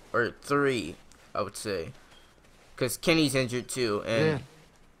injured. Or 3, I would say. Because Kenny's injured too. And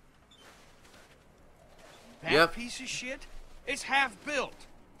That Yep. piece of shit? It's half built.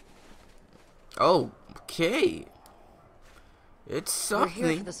 oh, okay. It's We're here for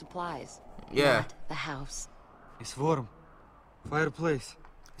something. the supplies. Yeah. Not the house. It's warm. Fireplace.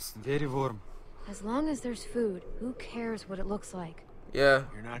 It's very warm. As long as there's food, who cares what it looks like? Yeah.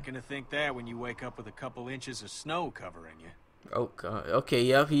 You're not gonna think that when you wake up with a couple inches of snow covering you. Oh god. Okay,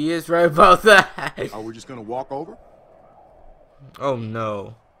 yep, he is right about that. Are we just gonna walk over? Oh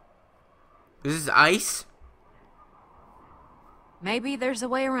no. This is ice? Maybe there's a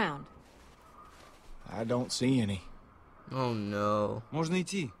way around. I don't see any. Oh no. Можно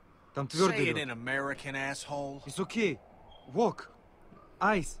идти. Там Say твердый it лед. in American, asshole. It's okay. Walk.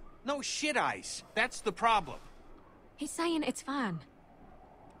 Ice. No shit ice. That's the problem. He's saying it's fine.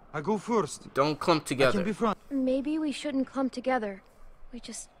 I go first. Don't clump I can together. be front. Maybe we shouldn't clump together. We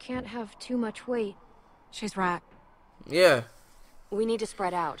just can't have too much weight. She's right. Yeah. We need to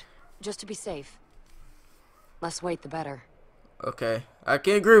spread out, just to be safe. Less weight, the better. Okay. I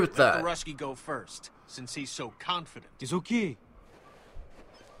can agree with Let that. the Rusky go first, since he's so confident. It's okay.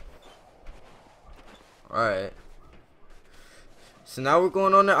 Alright. So now we're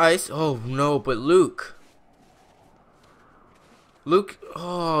going on the ice. Oh no, but Luke. Luke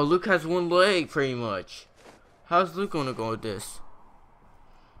has 1 leg pretty much. How's Luke gonna go with this?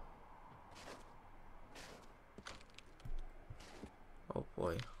 Oh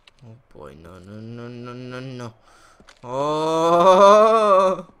boy. Oh boy. No, no, no, no, no, no.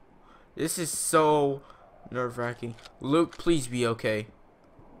 Oh, this is so nerve-wracking. Luke, please be okay.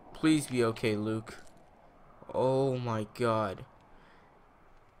 Please be okay, Luke. Oh my god.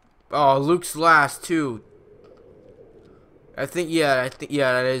 Oh, Luke's last too. I think yeah,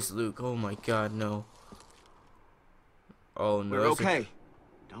 that is Luke. Oh my god, no. Oh no. We're okay.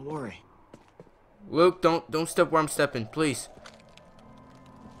 Don't worry. Luke, don't step where I'm stepping, please.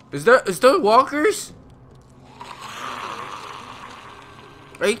 Is there walkers?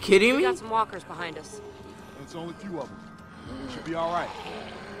 Are you kidding We me? got some walkers behind us. It's only a few of them. Should be all right.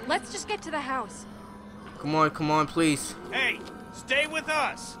 Let's just get to the house. Come on, please. Hey, stay with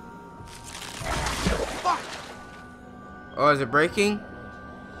us. Oh, is it breaking?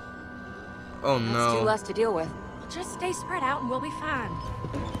 Oh That's 2 no. less to deal with. Just stay spread out and we'll be fine.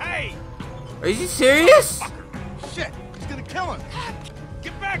 Hey, Are you serious? Shit! He's gonna kill him!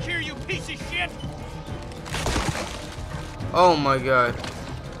 get back here, you piece of shit. Oh my god.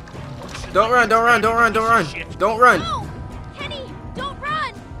 Don't run. Don't run. No! Kenny, don't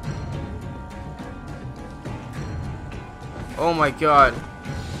run! Oh my god.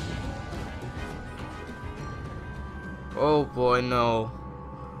 Oh boy, no.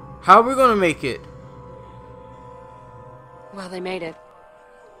 How are we gonna make it? Well, they made it.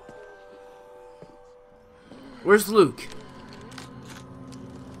 Where's Luke?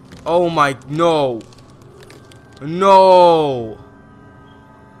 Oh my, no. No.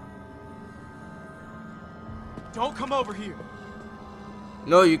 Don't come over here.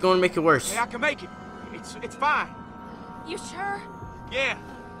 No, you're gonna make it worse. Hey, I can make it. It's fine. You sure? Yeah.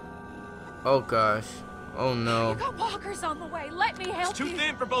 Oh gosh. Oh no. You got walkers on the way. Let me help It's too you.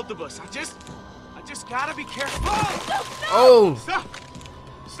 thin for both of us. I just gotta be careful. Oh. Stop!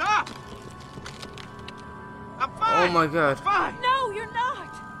 Stop! I'm fine. Oh my god. I'm fine. No, you're not.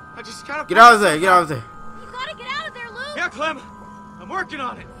 I just gotta Get out of there. Get out of there. Clem, I'm working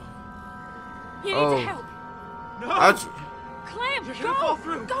on it. You need to help. No. Clem, You're gonna fall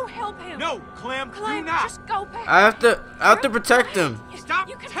through. Go help him. No, Clem, do Clem, not. just go back. I have to protect him. Stop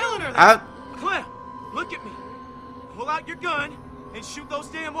telling her that. I Clem, look at me. Pull out your gun and shoot those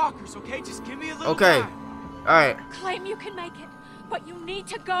damn walkers, okay? Just give me a little Okay. time. Alright. Claim you can make it, but you need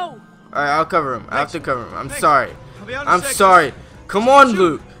to go. Alright, I'll cover him. I have to cover him. I'm Thanks. sorry. I'll be out in a I'm second. sorry. Come on,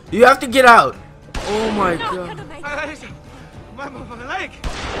 Luke. You have to get out. Oh my Not god. gonna make it. My leg.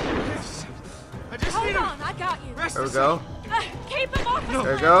 I just Hold need him. on, I got you. Rest There we a go. Keep him off. No,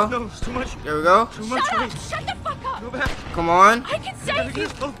 There we go. No, it's too much. There we go. Too much Shut weight. up. Shut the fuck up. Go back. Come on. I can save you.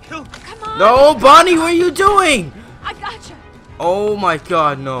 Oh, kill. Come on. No, Bonnie, what are you doing? I got you. Oh my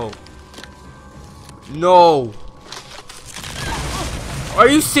god, no. No. Are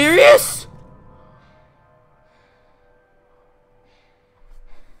you serious?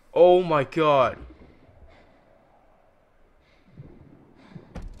 Oh my god.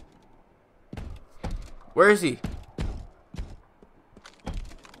 Where is he?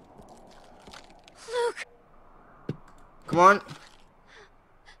 Luke. Come on.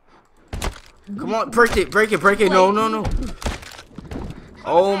 Come on, break it, break it, break it. No, no, no.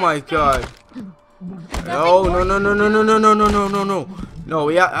 Oh my god. No, no, no, no, no, no, no, no, no, no, no, no. No,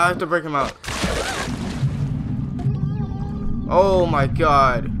 I have to break him out. Oh my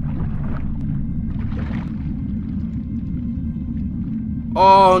god.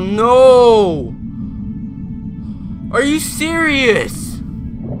 Oh no. Are you serious?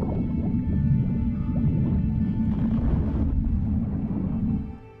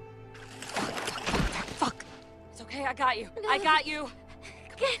 Fuck. It's okay, I got you. I got you.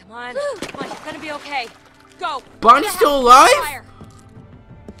 Come on. Come on, it's gonna be okay. Go. Bonnie's still alive? Fire.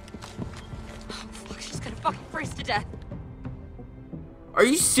 Oh, fuck, she's gonna fucking freeze to death. Are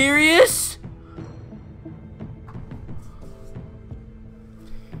you serious?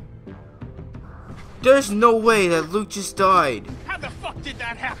 There's no way that Luke just died. How the fuck did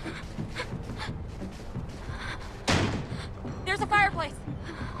that happen? There's a fireplace.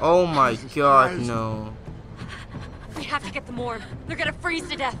 Oh my god, no. We have to get them warm. They're gonna freeze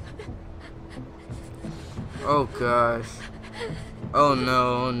to death. Oh gosh. Oh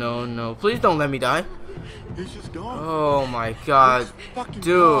no, no, no. Please don't let me die. He's just gone. Oh my god. Fucking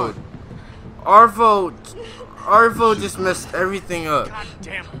Dude. gone. Arvo just messed everything up. God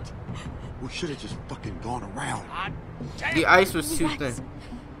damn it. We should have just fucking gone around. God damn The it. ice was too thin.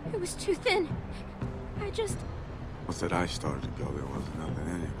 It was too thin. I just... Once that ice started to go, there wasn't nothing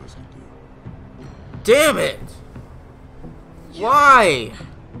any of us could do. Damn it! Why?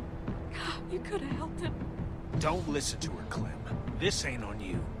 You could have helped him. Don't listen to her, Clem. This ain't on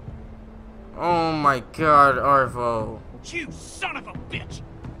you. Oh my god, Arvo. You son of a bitch!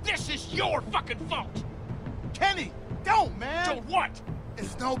 This is your fucking fault! Kenny, don't, man! So what?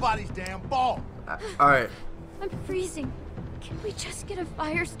 It's nobody's damn fault. Alright. I'm freezing. Can we just get a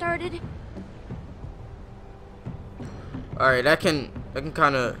fire started? Alright, I can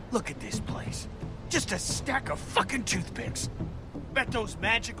kinda... Look at this place. Just a stack of fucking toothpicks. Bet those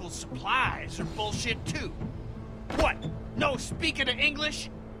magical supplies are bullshit too. What? No speaking of English?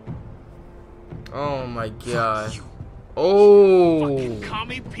 Oh my god. Oh. Fucking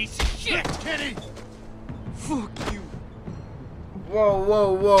commie piece of shit! Kenny! Fuck you. Whoa,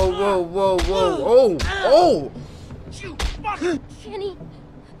 whoa, whoa, whoa, whoa, whoa. Oh, oh. You fucking... Kenny,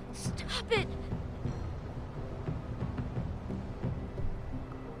 stop it.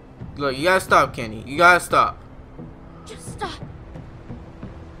 Look, you gotta stop, Kenny. You gotta stop. Just stop.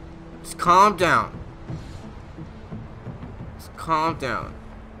 Just calm down. Just calm down.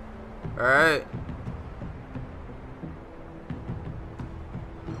 Alright?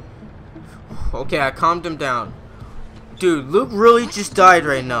 Okay, I calmed him down. Dude, Luke really just died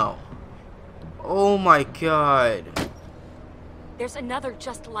right now. Oh my god. There's another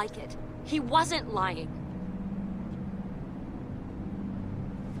just like it. He wasn't lying.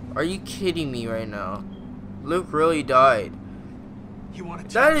 Are you kidding me right now? Luke really died. You want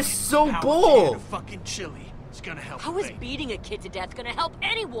to That is so bull. Fucking chili. It's gonna help. How is beating a kid to death gonna help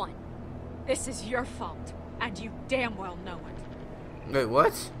anyone? This is your fault, and you damn well know it. Wait,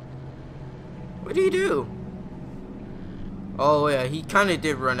 what? What did he do? Oh yeah, he kind of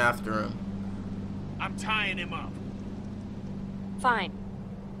did run after him. I'm tying him up. Fine.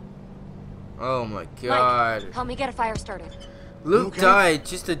 Oh my god. Mike, help me get a fire started. Luke died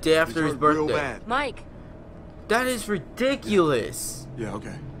just a day after his Real birthday. bad. Mike. That is ridiculous. Yeah,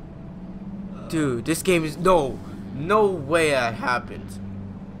 okay. Dude, this game is no way that happened.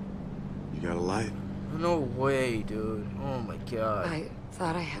 You got a light? No way, dude. Oh my god. I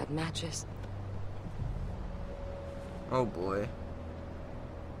thought I had matches. Oh boy.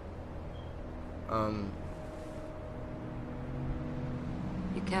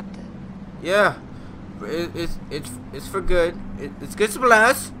 You kept it. Yeah. It's for good. It's good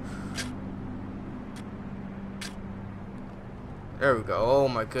supplies. There we go. Oh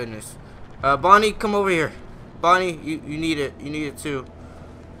my goodness. Bonnie, come over here. Bonnie, you need it. You need it too.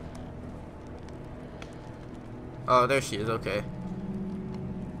 Oh, there she is. Okay.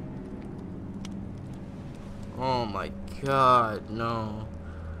 Oh my god, no.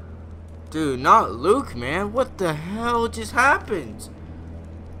 Dude, not Luke, man. What the hell just happened?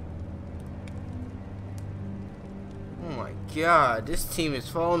 Oh my god, this team is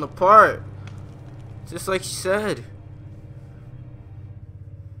falling apart. Just like she said.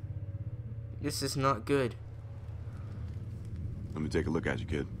 This is not good. Let me take a look at you,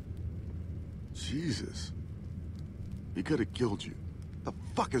 kid. Jesus. He could have killed you. The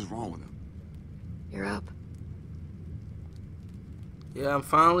fuck is wrong with him? You're up. Yeah, I'm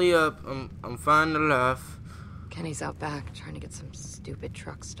finally up. I'm finally alive. Kenny's out back trying to get some stupid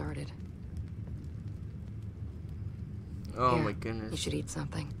truck started. Oh Here, my goodness. You should eat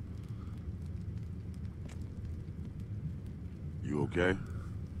something. You okay?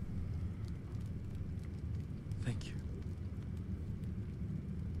 Thank you.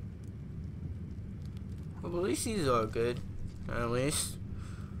 Well, at least he's all good. At least.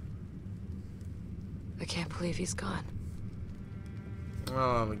 I can't believe he's gone.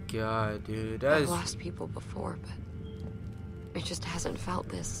 Oh my god, dude. That I've is... lost people before, but it just hasn't felt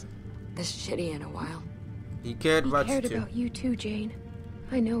this shitty in a while. He cared about you He too. cared about you too, Jane.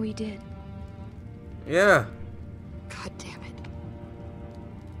 I know he did. Yeah. God damn it.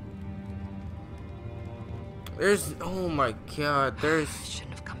 There's... Oh my god, there's... I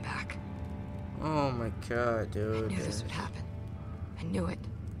shouldn't have come back. Oh my god, dude. I knew this would happen. I knew it.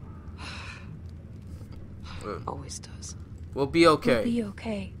 Always does. We'll be okay. We'll be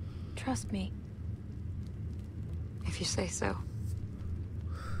okay. Trust me. If you say so.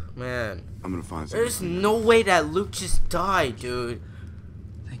 Man. I'm gonna find something. There's no way that Luke just died, dude.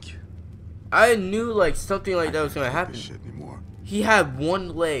 Thank you. I knew like something like that was gonna happen. This shit anymore. He had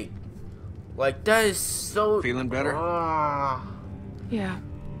one leg. Like that is so... Feeling better? Yeah.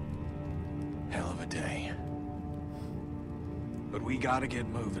 Hell of a day. But we gotta get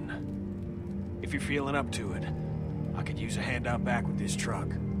moving. If you're feeling up to it, I could use a hand out back with this truck.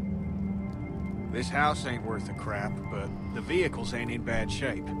 This house ain't worth a crap, but the vehicles ain't in bad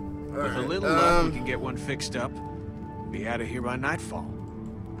shape. With a little luck, we can get one fixed up. Be out of here by nightfall.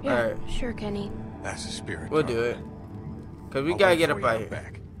 Yeah, Alright. sure, Kenny. That's the spirit. We'll do it. Cause we I'll gotta wait get for up you out out here.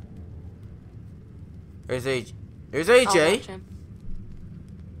 back. There's AJ. There's I'll AJ. watch him.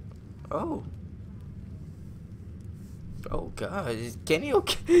 Oh. Oh god, is Kenny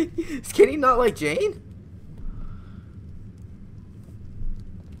okay? Is Kenny not like Jane?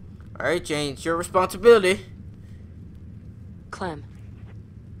 Alright, Jane, it's your responsibility. Clem.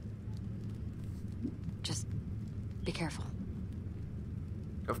 Just be careful.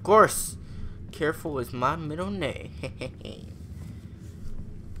 Of course. Careful is my middle name.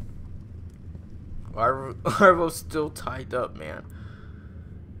 Arvo's still tied up, man.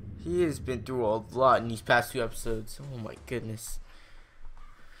 He has been through a lot in these past few episodes. Oh my goodness.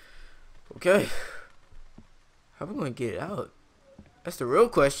 Okay. How are we going to get it out? That's the real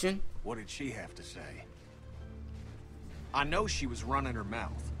question. What did she have to say? I know she was running her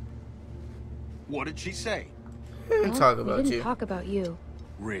mouth. What did she say? We didn't talk about we didn't you. talk about you.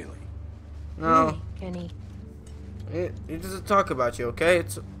 Really? No. Really, Kenny. It doesn't talk about you, okay?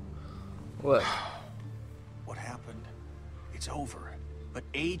 It's... What? What happened? It's over. But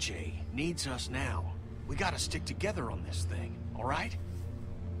AJ needs us now. We gotta stick together on this thing, alright?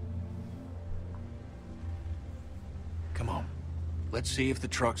 Come on. Let's see if the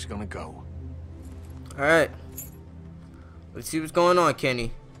truck's gonna go. Alright. Let's see what's going on,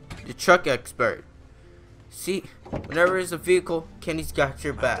 Kenny. The truck expert. See, whenever there's a vehicle, Kenny's got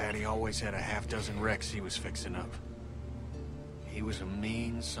your My back. daddy always had a half-dozen wrecks he was fixing up. He was a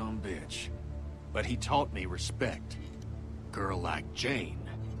mean sumbitch. But he taught me respect. Girl like Jane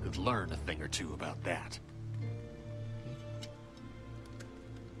could learn a thing or two about that.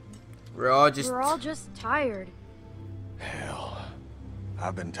 We're all just... We're all just tired. Hell,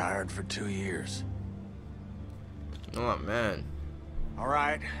 I've been tired for 2 years. Oh, man. All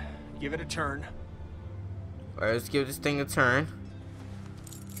right, give it a turn. Alright, let's give this thing a turn.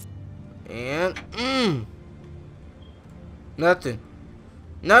 And... Nothing.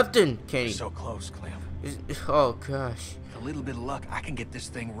 Nothing, Kenny. You're so close, Clem. Oh, gosh. With a little bit of luck, I can get this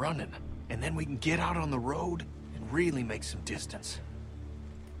thing running. And then we can get out on the road and really make some distance.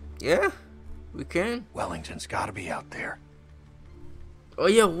 Yeah? We can? Wellington's gotta be out there. Oh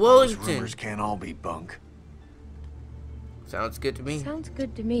yeah, Those Wellington. rumors can't all be bunk. Sounds good to me. Sounds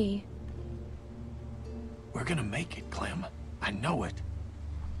good to me. We're gonna make it, Clem. I know it.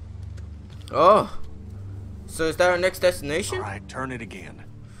 Oh. So is that our next destination? Alright, turn it again.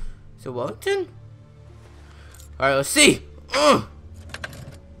 So Wellington? Alright, let's see.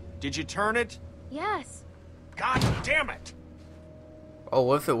 Did you turn it? Yes. God damn it! Oh,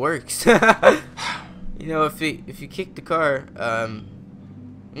 what if it works? You know, if you kick the car,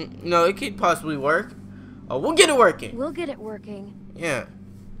 no, it could possibly work. Oh, we'll get it working. We'll get it working. Yeah.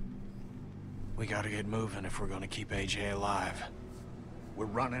 We gotta get moving if we're gonna keep AJ alive. We're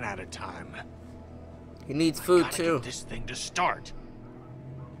running out of time. He needs food Gotta too. get this thing to start.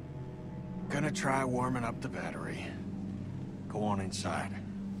 Gonna try warming up the battery. Go on inside.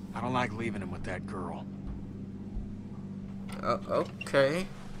 I don't like leaving him with that girl. Okay.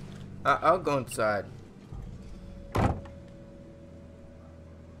 I'll go inside.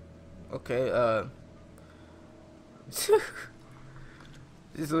 Okay,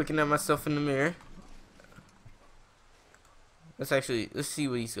 just looking at myself in the mirror. Let's see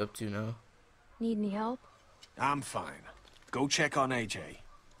what he's up to now. Need any help? I'm fine. Go check on AJ.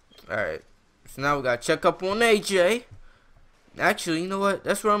 Alright. So now we gotta check up on AJ. Actually, you know what?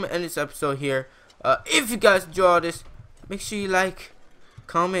 That's where I'm gonna end this episode here. If you guys enjoyed this, make sure you like,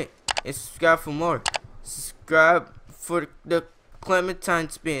 comment, and subscribe for more. Subscribe for the Clementine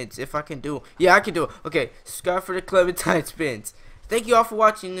spins, if I can do it. Yeah, I can do it. Okay, subscribe for the Clementine spins. Thank you all for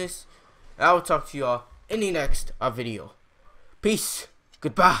watching this. I will talk to you all in the next video. Peace.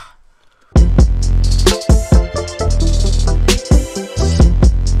 Goodbye.